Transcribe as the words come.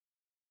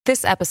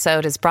This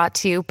episode is brought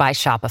to you by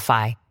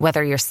Shopify.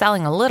 Whether you're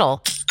selling a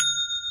little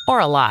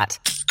or a lot,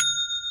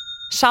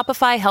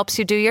 Shopify helps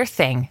you do your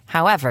thing,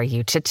 however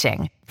you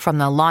cha-ching. From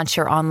the launch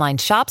your online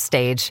shop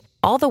stage,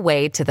 all the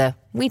way to the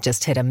we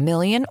just hit 1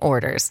 million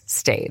orders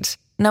stage.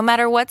 No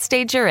matter what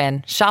stage you're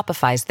in,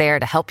 Shopify's there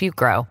to help you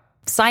grow.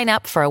 Sign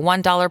up for a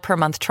 $1 per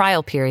month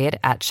trial period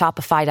at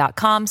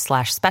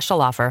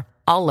shopify.com/special offer,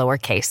 all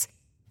lowercase.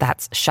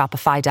 That's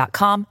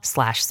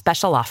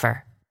shopify.com/special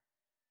offer.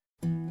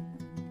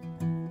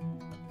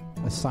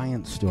 A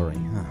science story,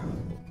 huh?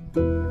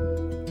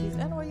 These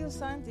NYU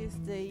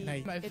scientists,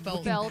 I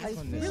felt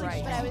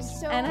right. I was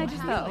so And I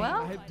just thought,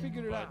 well, I had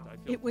figured it out.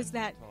 It was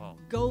that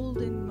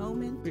golden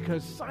moment.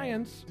 Because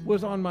science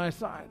was on my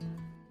side.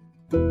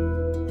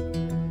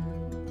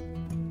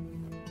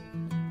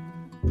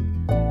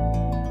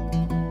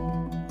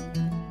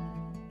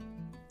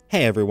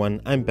 Hey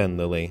everyone, I'm Ben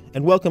Lilly,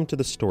 and welcome to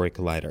the Story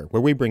Collider,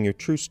 where we bring you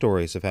true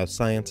stories of how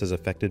science has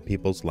affected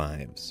people's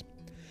lives.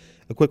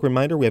 A quick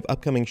reminder, we have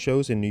upcoming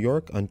shows in New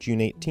York on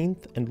June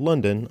 18th and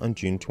London on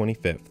June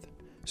 25th.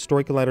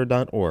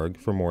 StoryCollider.org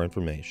for more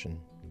information.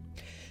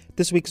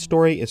 This week's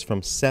story is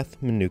from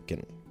Seth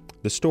Mnookin.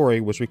 The story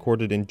was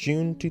recorded in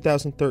June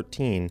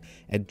 2013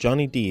 at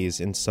Johnny D's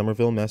in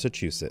Somerville,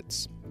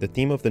 Massachusetts. The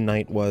theme of the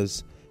night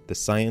was The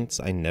Science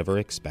I Never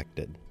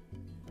Expected.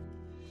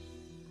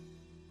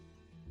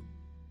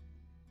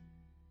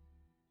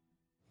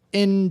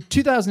 In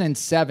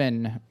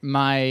 2007,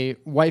 my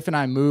wife and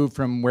I moved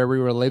from where we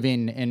were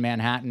living in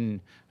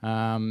Manhattan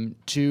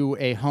to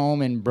a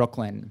home in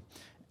Brooklyn.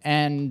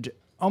 And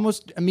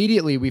almost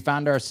immediately, we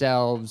found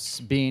ourselves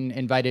being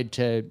invited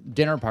to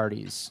dinner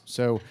parties.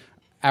 So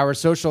our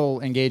social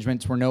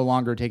engagements were no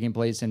longer taking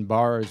place in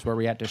bars where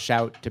we had to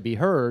shout to be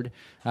heard,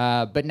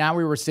 but now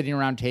we were sitting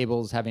around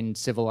tables having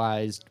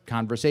civilized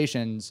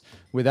conversations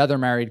with other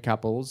married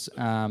couples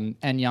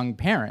and young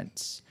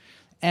parents.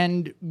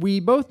 And we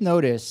both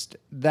noticed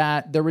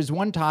that there was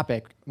one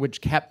topic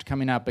which kept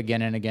coming up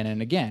again and again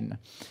and again.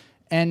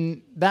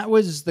 And that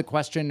was the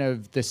question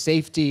of the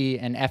safety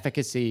and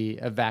efficacy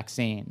of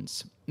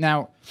vaccines.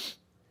 Now,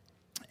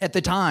 at the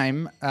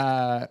time,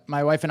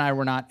 my wife and I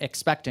were not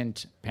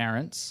expectant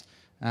parents.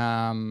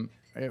 When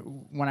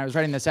I was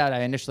writing this out,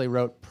 I initially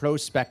wrote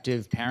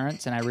prospective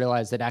parents, and I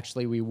realized that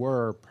actually we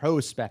were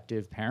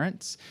prospective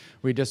parents.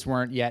 We just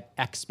weren't yet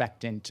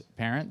expectant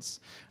parents.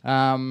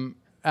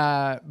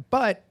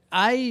 But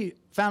I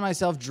found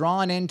myself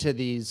drawn into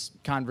these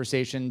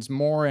conversations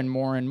more and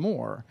more and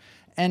more.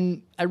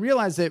 And I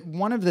realized that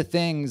one of the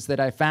things that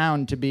I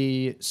found to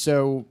be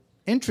so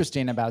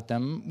interesting about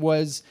them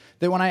was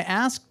that when I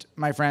asked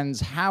my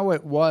friends how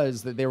it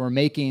was that they were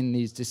making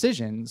these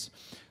decisions,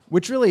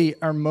 which really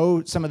are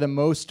some of the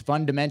most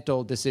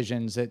fundamental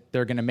decisions that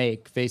they're going to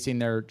make facing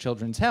their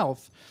children's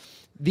health,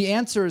 the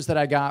answers that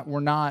I got were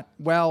not,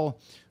 well,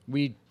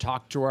 we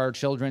talked to our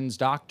children's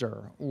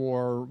doctor,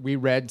 or we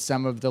read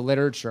some of the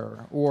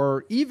literature,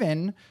 or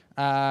even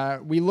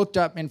we looked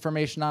up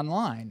information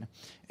online.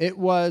 It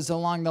was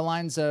along the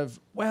lines of,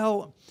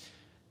 well,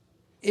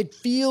 it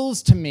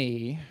feels to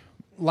me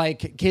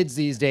like kids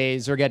these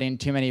days are getting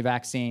too many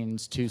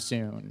vaccines too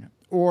soon.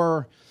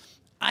 Or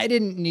I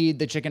didn't need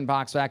the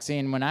chickenpox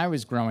vaccine when I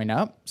was growing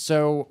up,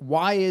 so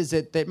why is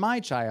it that my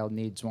child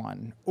needs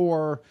one?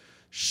 Or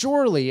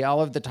surely all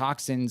of the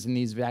toxins in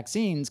these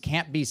vaccines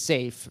can't be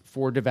safe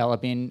for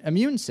developing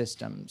immune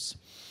systems.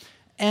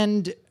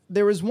 And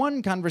there was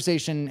one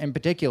conversation in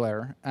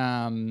particular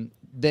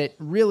that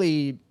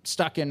really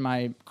stuck in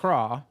my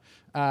craw.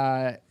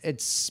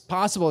 It's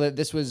possible that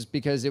this was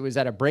because it was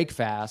at a break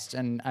fast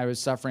and I was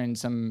suffering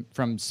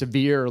from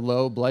severe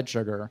low blood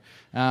sugar.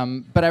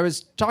 But I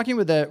was talking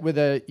with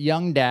a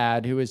young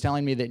dad who was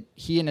telling me that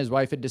he and his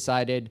wife had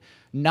decided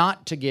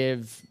not to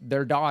give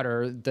their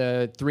daughter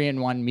the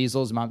 3-in-1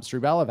 measles, mumps,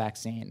 rubella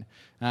vaccine.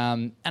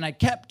 And I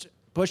kept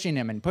pushing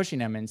him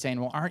and saying,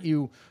 well, aren't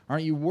you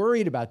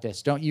worried about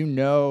this? Don't you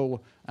know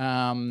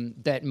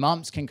that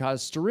mumps can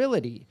cause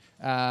sterility?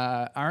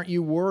 Aren't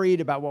you worried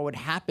about what would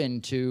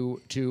happen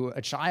to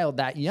a child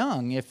that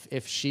young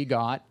if she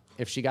got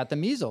the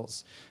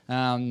measles?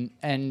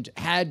 And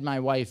had my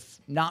wife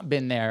not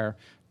been there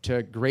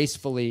to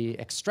gracefully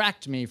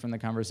extract me from the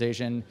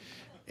conversation,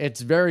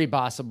 it's very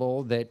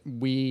possible that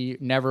we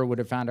never would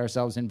have found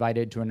ourselves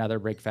invited to another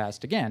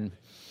breakfast again.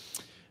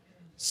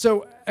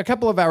 So a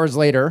couple of hours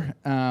later,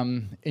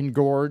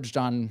 engorged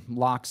on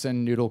lox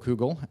and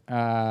noodlekugel,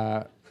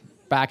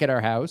 back at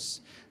our house,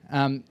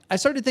 I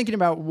started thinking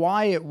about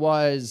why it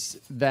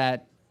was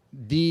that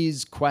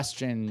these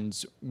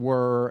questions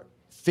were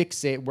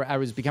where I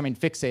was becoming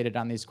fixated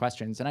on these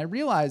questions. And I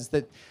realized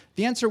that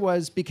the answer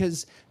was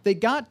because they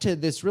got to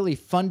this really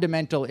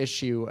fundamental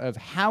issue of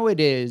how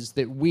it is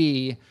that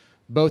we,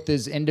 both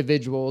as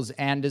individuals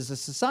and as a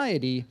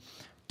society,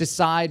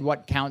 decide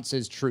what counts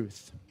as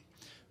truth.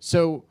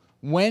 So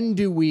when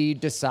do we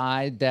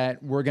decide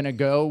that we're going to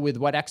go with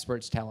what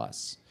experts tell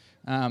us?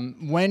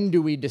 When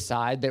do we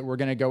decide that we're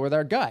going to go with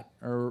our gut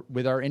or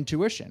with our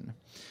intuition?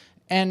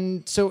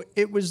 And so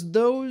it was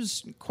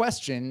those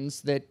questions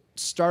that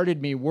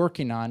started me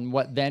working on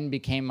what then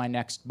became my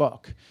next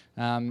book.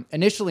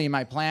 Initially,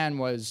 my plan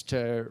was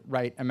to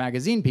write a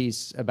magazine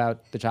piece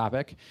about the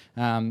topic,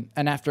 and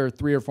after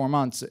 3 or 4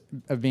 months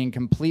of being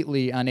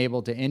completely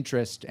unable to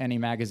interest any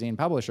magazine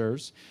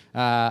publishers,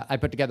 I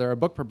put together a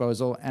book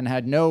proposal and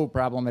had no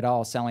problem at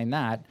all selling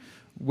that,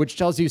 which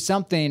tells you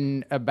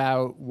something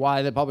about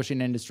why the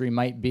publishing industry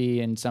might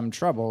be in some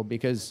trouble,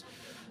 because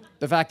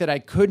the fact that I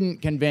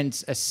couldn't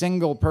convince a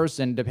single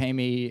person to pay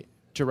me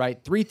to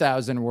write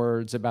 3,000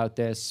 words about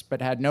this,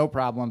 but had no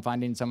problem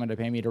finding someone to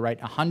pay me to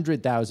write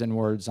 100,000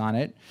 words on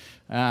it,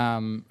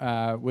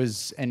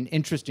 was an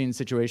interesting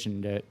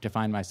situation to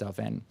find myself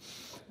in.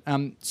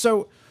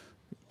 So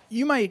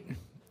you might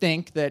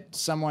think that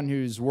someone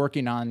who's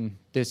working on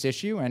this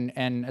issue,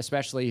 and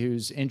especially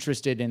who's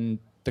interested in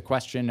the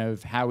question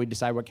of how we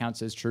decide what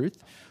counts as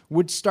truth,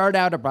 would start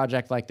out a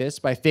project like this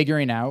by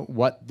figuring out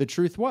what the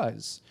truth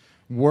was.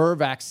 Were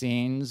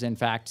vaccines, in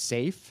fact,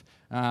 safe?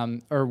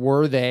 Or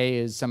were they,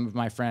 as some of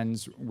my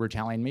friends were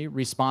telling me,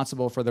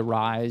 responsible for the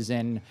rise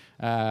in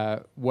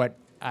what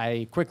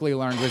I quickly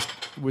learned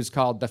was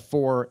called the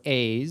 4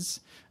 A's,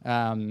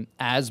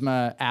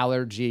 asthma,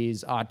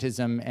 allergies,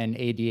 autism, and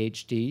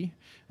ADHD,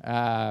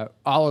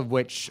 all of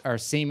which are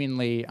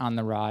seemingly on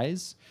the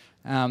rise.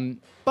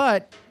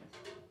 But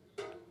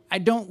I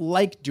don't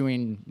like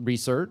doing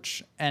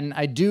research, and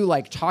I do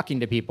like talking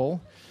to people.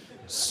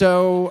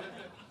 So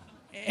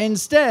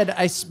instead,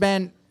 I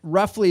spent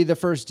roughly the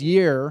first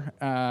year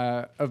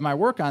of my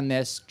work on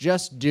this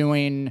just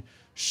doing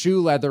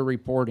shoe leather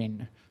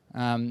reporting.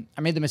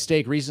 I made the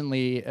mistake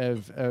recently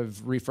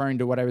of referring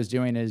to what I was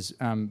doing as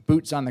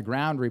boots on the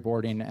ground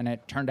reporting, and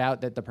it turned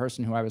out that the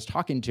person who I was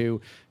talking to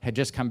had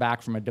just come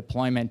back from a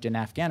deployment in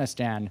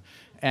Afghanistan.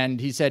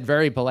 And he said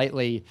very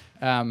politely,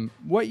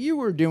 what you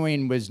were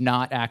doing was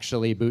not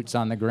actually boots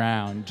on the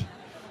ground.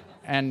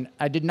 And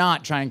I did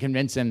not try and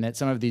convince him that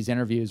some of these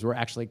interviews were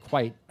actually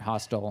quite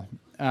hostile.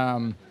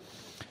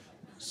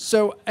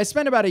 So I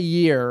spent about a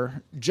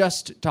year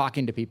just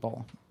talking to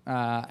people.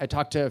 I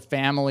talked to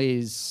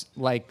families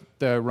like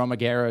the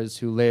Romagueras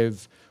who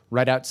live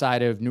right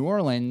outside of New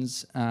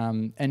Orleans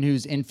and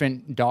whose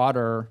infant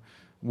daughter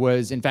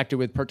was infected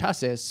with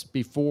pertussis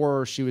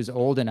before she was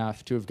old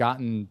enough to have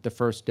gotten the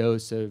first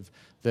dose of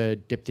the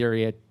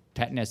diphtheria,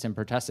 tetanus, and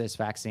pertussis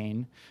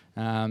vaccine.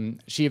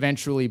 She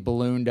eventually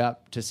ballooned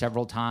up to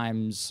several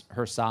times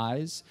her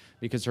size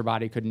because her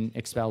body couldn't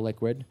expel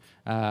liquid,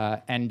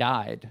 and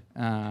died.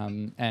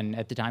 And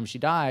at the time she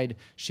died,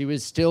 she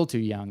was still too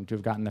young to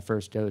have gotten the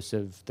first dose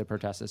of the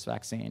pertussis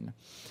vaccine.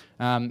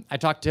 I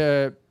talked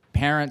to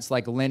parents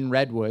like Lynn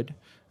Redwood,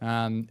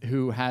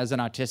 who has an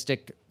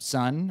autistic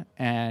son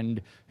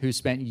and who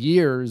spent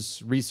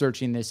years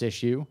researching this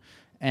issue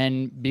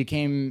and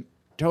became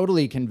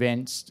totally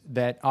convinced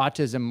that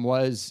autism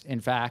was, in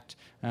fact,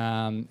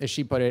 as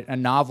she put it, a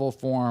novel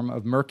form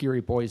of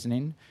mercury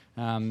poisoning.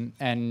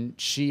 And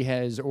she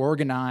has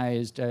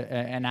organized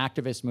an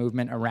activist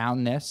movement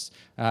around this,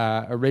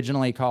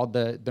 originally called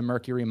the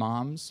Mercury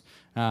Moms.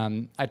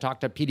 I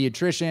talked to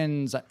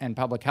pediatricians and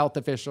public health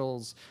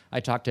officials. I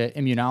talked to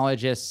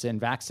immunologists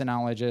and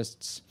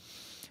vaccinologists.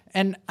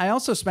 And I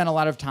also spent a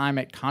lot of time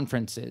at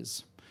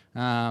conferences.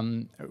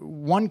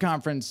 One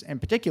conference in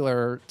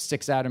particular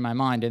sticks out in my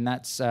mind, and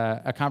that's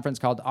a conference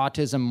called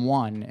Autism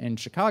One in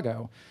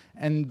Chicago.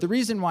 And the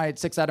reason why it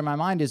sticks out in my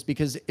mind is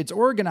because its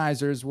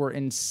organizers were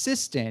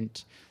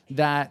insistent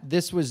that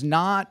this was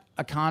not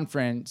a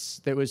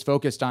conference that was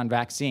focused on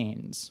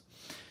vaccines.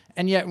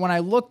 And yet, when I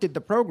looked at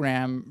the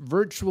program,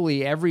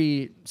 virtually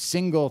every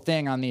single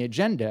thing on the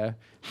agenda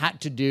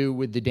had to do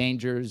with the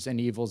dangers and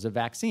evils of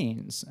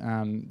vaccines.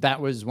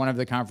 That was one of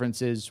the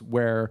conferences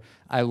where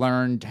I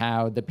learned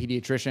how the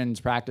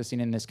pediatricians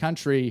practicing in this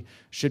country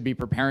should be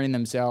preparing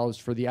themselves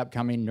for the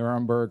upcoming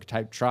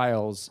Nuremberg-type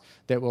trials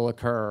that will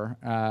occur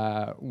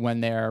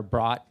when they're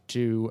brought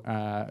to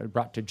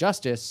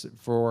justice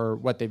for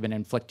what they've been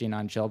inflicting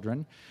on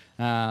children.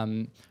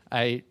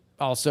 I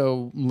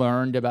also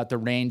learned about the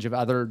range of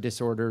other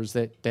disorders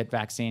that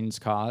vaccines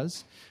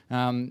cause.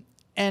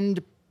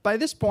 And by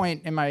this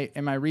point in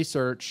my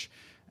research,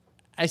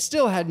 I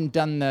still hadn't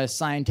done the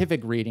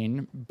scientific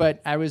reading,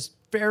 but I was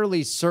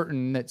fairly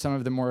certain that some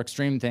of the more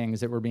extreme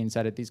things that were being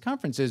said at these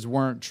conferences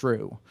weren't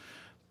true.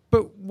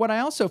 But what I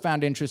also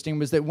found interesting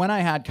was that when I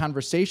had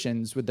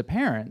conversations with the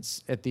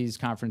parents at these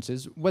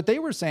conferences, what they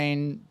were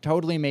saying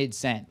totally made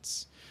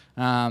sense.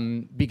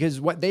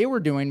 Because what they were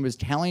doing was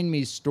telling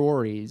me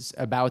stories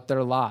about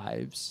their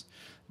lives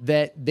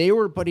that they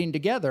were putting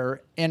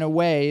together in a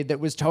way that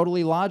was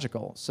totally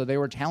logical. So they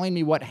were telling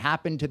me what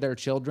happened to their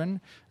children,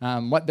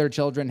 what their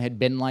children had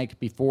been like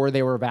before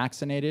they were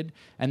vaccinated,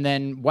 and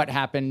then what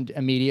happened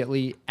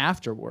immediately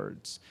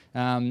afterwards.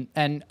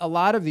 And a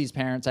lot of these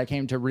parents I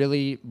came to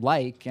really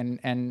like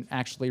and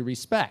actually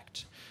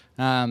respect.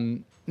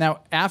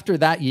 Now, after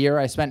that year,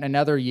 I spent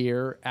another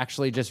year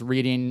actually just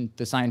reading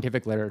the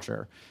scientific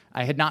literature.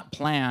 I had not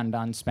planned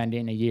on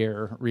spending a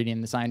year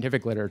reading the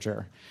scientific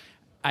literature.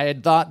 I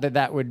had thought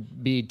that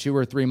would be 2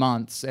 or 3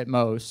 months at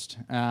most,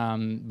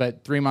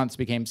 but 3 months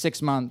became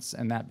 6 months,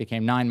 and that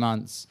became 9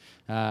 months,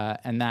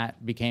 and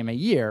that became a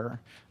year.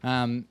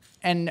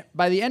 And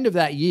by the end of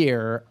that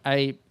year,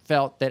 I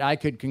felt that I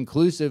could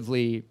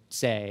conclusively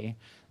say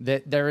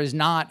that there is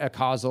not a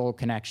causal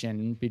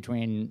connection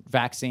between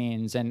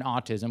vaccines and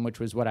autism, which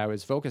was what I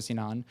was focusing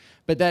on,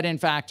 but that in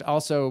fact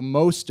also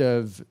most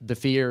of the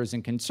fears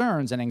and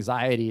concerns and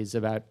anxieties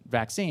about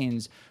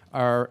vaccines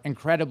are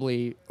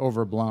incredibly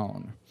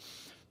overblown.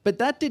 But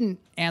that didn't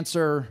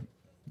answer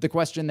the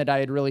question that I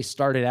had really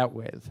started out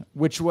with,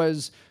 which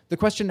was the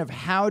question of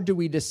how do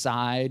we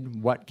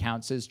decide what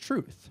counts as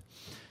truth?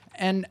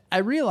 And I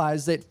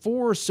realized that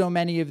for so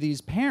many of these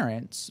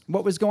parents,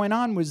 what was going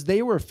on was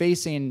they were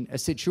facing a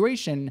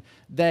situation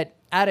that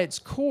at its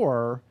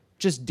core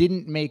just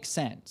didn't make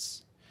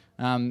sense.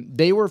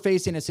 They were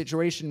facing a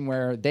situation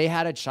where they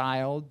had a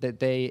child that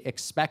they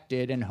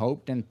expected and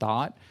hoped and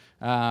thought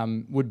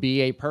would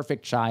be a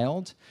perfect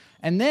child.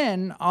 And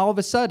then all of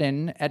a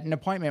sudden, at an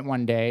appointment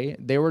one day,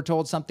 they were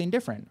told something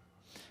different.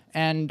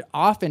 And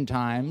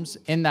oftentimes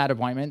in that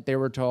appointment, they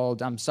were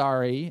told, I'm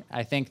sorry,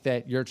 I think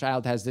that your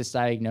child has this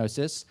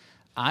diagnosis.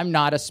 I'm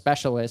not a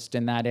specialist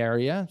in that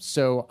area,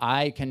 so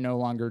I can no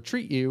longer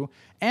treat you.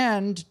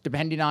 And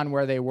depending on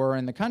where they were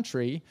in the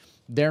country,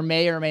 there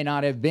may or may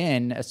not have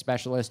been a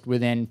specialist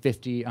within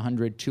 50,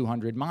 100,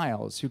 200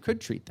 miles who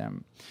could treat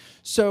them.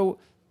 So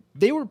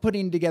they were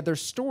putting together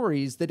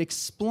stories that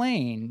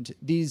explained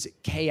these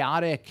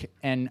chaotic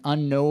and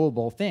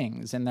unknowable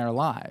things in their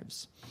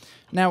lives.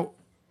 Now,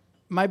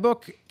 my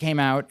book came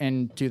out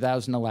in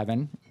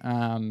 2011,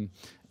 and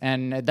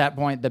at that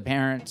point, the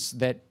parents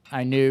that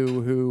I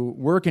knew who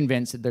were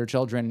convinced that their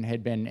children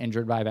had been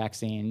injured by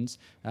vaccines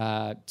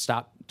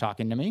stopped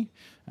talking to me.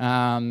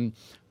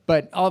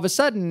 But all of a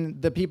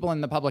sudden, the people in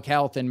the public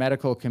health and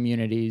medical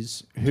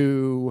communities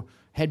who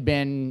had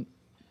been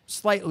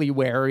slightly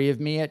wary of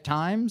me at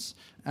times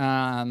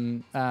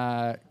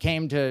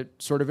came to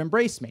sort of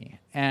embrace me.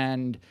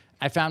 And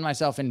I found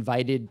myself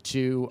invited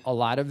to a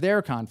lot of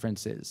their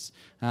conferences.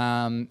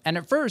 And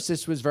at first,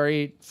 this was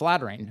very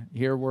flattering.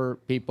 Here were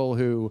people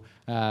who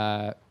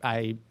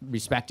I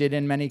respected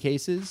in many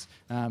cases,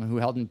 who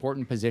held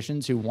important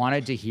positions, who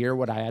wanted to hear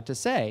what I had to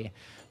say.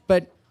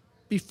 But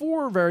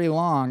before very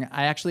long,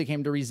 I actually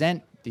came to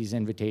resent these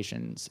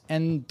invitations.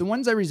 And the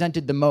ones I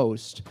resented the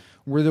most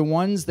were the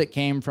ones that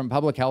came from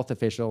public health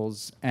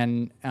officials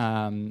and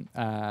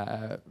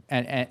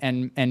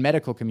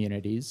medical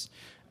communities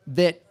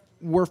that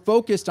were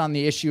focused on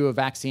the issue of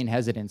vaccine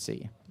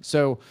hesitancy.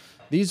 So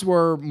these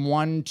were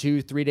 1,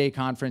 2, 3-day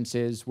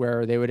conferences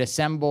where they would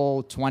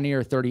assemble 20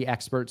 or 30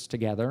 experts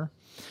together,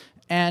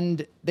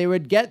 and they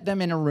would get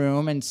them in a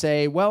room and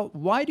say, well,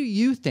 why do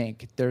you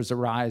think there's a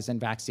rise in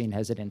vaccine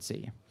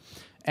hesitancy?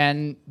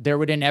 And there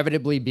would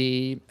inevitably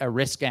be a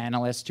risk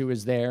analyst who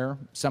was there,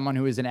 someone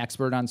who is an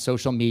expert on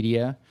social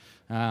media.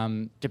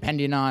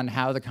 Depending on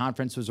how the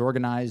conference was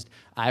organized,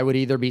 I would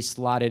either be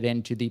slotted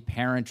into the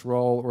parent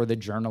role or the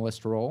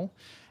journalist role.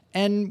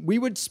 And we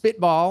would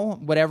spitball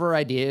whatever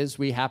ideas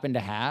we happened to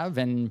have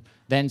and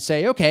then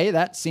say, okay,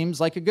 that seems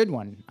like a good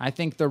one. I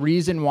think the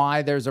reason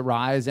why there's a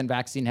rise in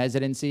vaccine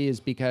hesitancy is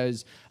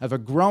because of a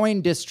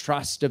growing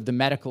distrust of the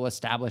medical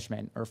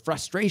establishment, or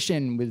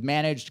frustration with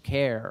managed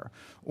care,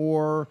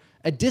 or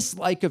a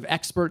dislike of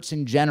experts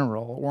in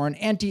general, or an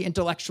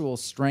anti-intellectual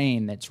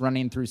strain that's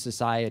running through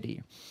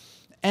society.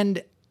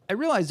 And I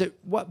realized that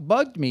what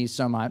bugged me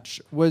so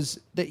much was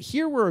that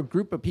here were a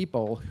group of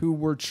people who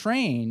were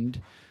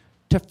trained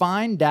to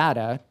find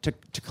data,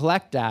 to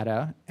collect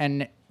data,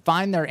 and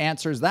find their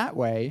answers that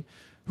way,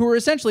 who were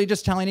essentially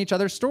just telling each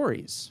other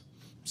stories.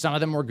 Some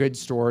of them were good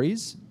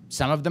stories.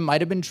 Some of them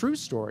might have been true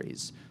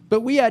stories.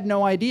 But we had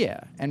no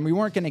idea, and we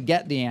weren't going to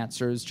get the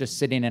answers just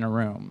sitting in a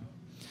room.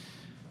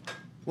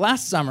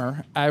 Last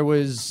summer, I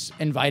was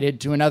invited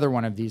to another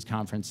one of these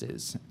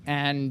conferences,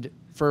 and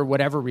for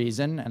whatever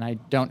reason, and I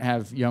don't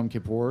have Yom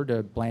Kippur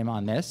to blame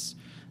on this,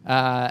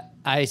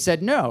 I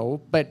said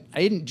no, but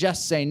I didn't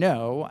just say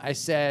no. I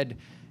said,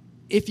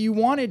 if you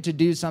wanted to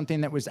do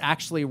something that was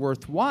actually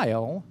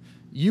worthwhile,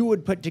 you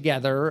would put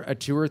together a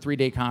 2 or 3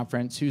 day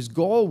conference whose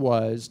goal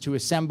was to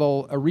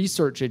assemble a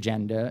research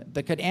agenda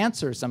that could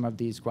answer some of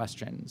these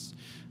questions.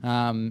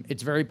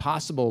 It's very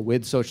possible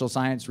with social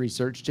science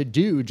research to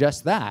do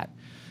just that.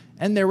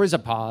 And there was a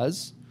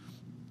pause.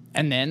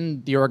 And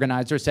then the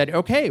organizer said,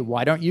 okay,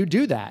 why don't you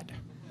do that?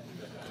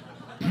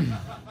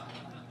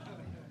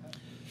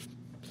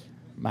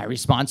 My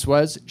response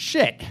was,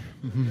 shit.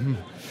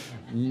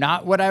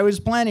 Not what I was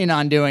planning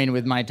on doing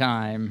with my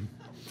time.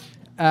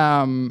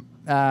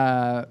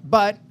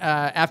 But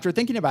after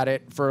thinking about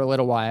it for a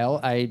little while,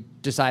 I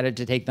decided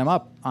to take them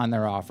up on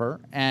their offer.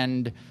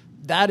 And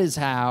that is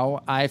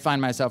how I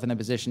find myself in the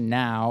position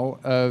now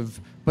of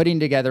putting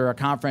together a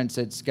conference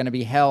that's going to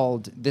be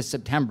held this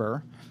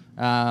September,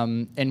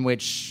 in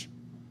which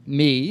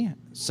me,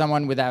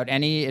 someone without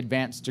any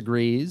advanced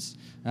degrees,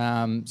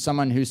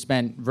 someone who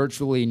spent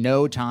virtually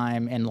no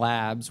time in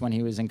labs when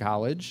he was in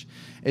college,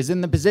 is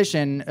in the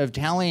position of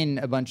telling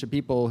a bunch of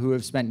people who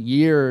have spent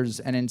years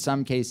and in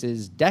some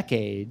cases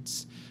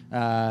decades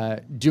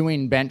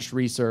doing bench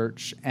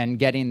research and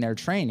getting their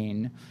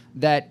training,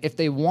 that if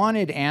they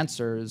wanted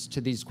answers to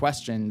these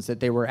questions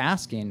that they were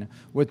asking,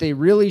 what they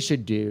really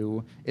should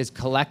do is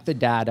collect the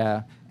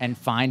data and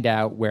find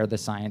out where the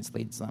science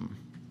leads them.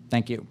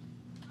 Thank you.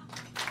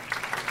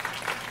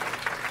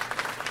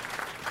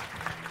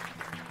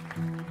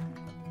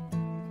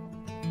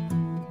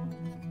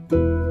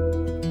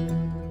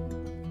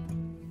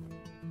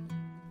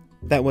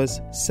 That was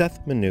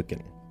Seth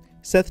Mnookin.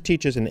 Seth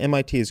teaches in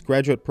MIT's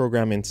graduate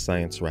program in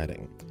science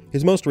writing.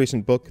 His most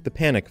recent book, The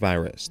Panic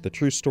Virus, The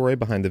True Story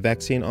Behind the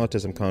Vaccine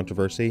Autism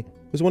Controversy,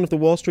 was one of the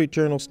Wall Street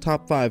Journal's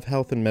top 5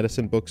 health and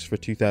medicine books for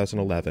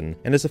 2011,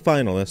 and is a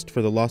finalist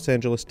for the Los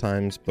Angeles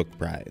Times Book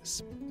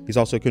Prize. He's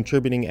also a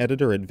contributing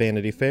editor at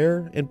Vanity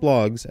Fair and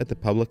blogs at the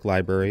Public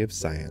Library of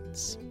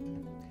Science.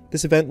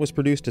 This event was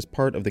produced as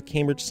part of the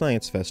Cambridge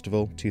Science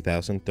Festival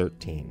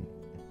 2013.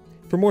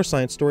 For more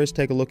science stories,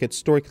 take a look at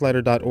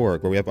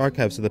storycollider.org, where we have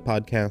archives of the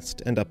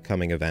podcast and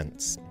upcoming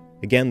events.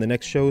 Again, the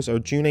next shows are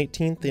June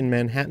 18th in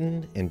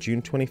Manhattan and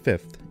June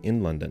 25th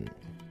in London.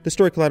 The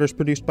Story Collider is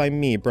produced by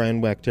me,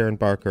 Brian Wecht, Aaron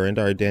Barker, and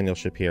our Daniel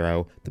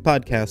Shapiro. The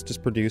podcast is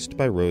produced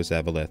by Rose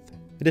Eveleth.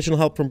 Additional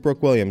help from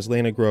Brooke Williams,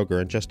 Lena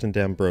Groger, and Justin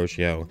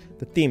D'Ambrosio.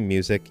 The theme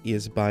music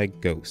is by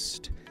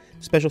Ghost.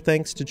 Special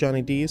thanks to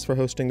Johnny Dees for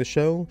hosting the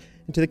show,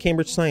 and to the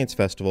Cambridge Science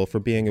Festival for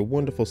being a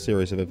wonderful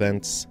series of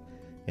events,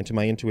 and to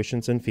my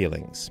intuitions and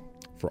feelings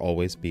for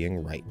always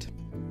being right.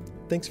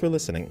 Thanks for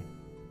listening.